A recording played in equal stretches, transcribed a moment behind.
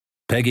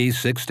Peggy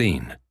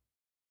 16.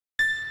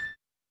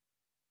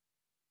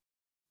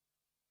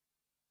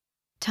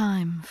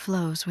 Time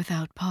flows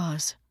without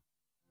pause.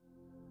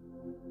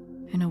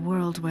 In a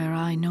world where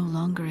I no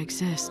longer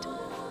exist,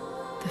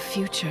 the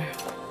future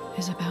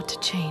is about to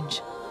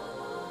change.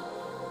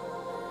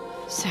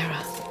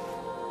 Sarah,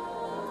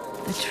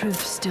 the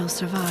truth still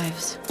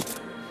survives,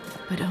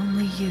 but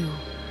only you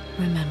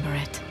remember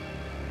it.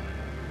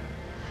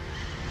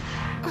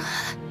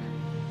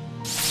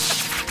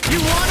 You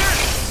want her?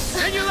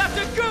 And you'll have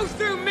to go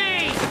through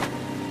me!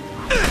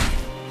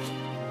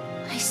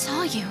 I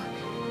saw you.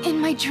 In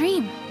my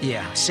dream.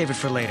 Yeah, save it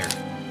for later.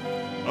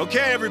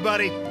 Okay,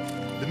 everybody.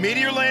 The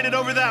meteor landed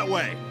over that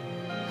way.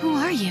 Who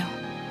are you?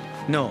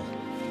 No,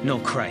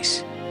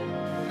 Christ.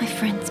 My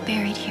friend's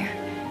buried here.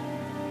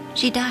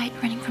 She died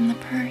running from the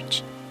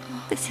purge.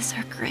 This is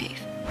her grave.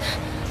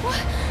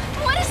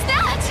 What is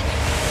that?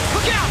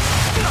 Look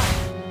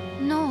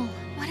out! Noel,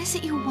 what is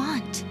it you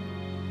want?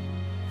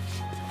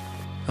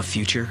 A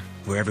future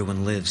where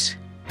everyone lives.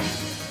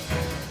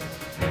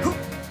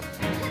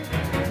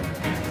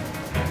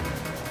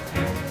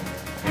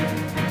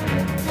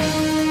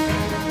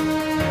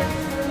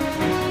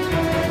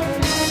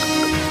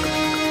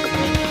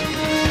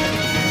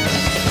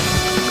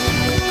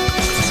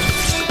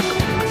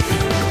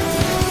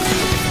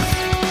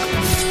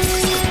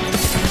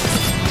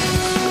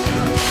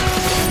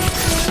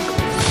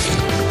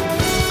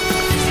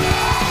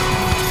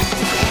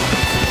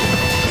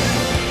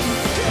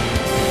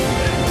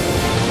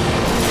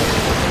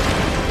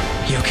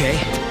 Okay?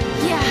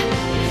 Yeah.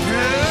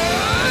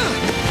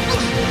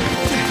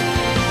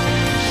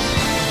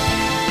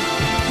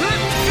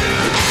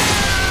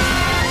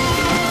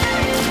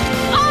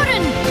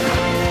 Odin!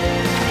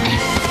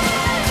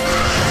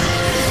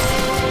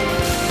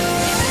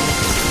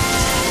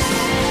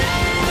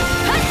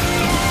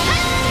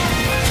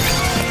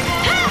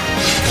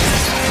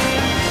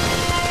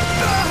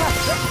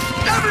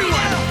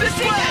 Everyone, this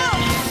way!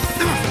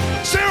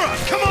 Sarah,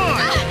 come on!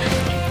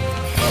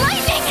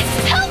 Lightning!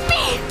 Help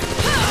me!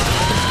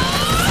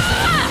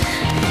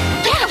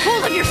 Get a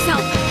hold of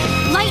yourself!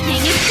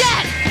 Lightning is dead!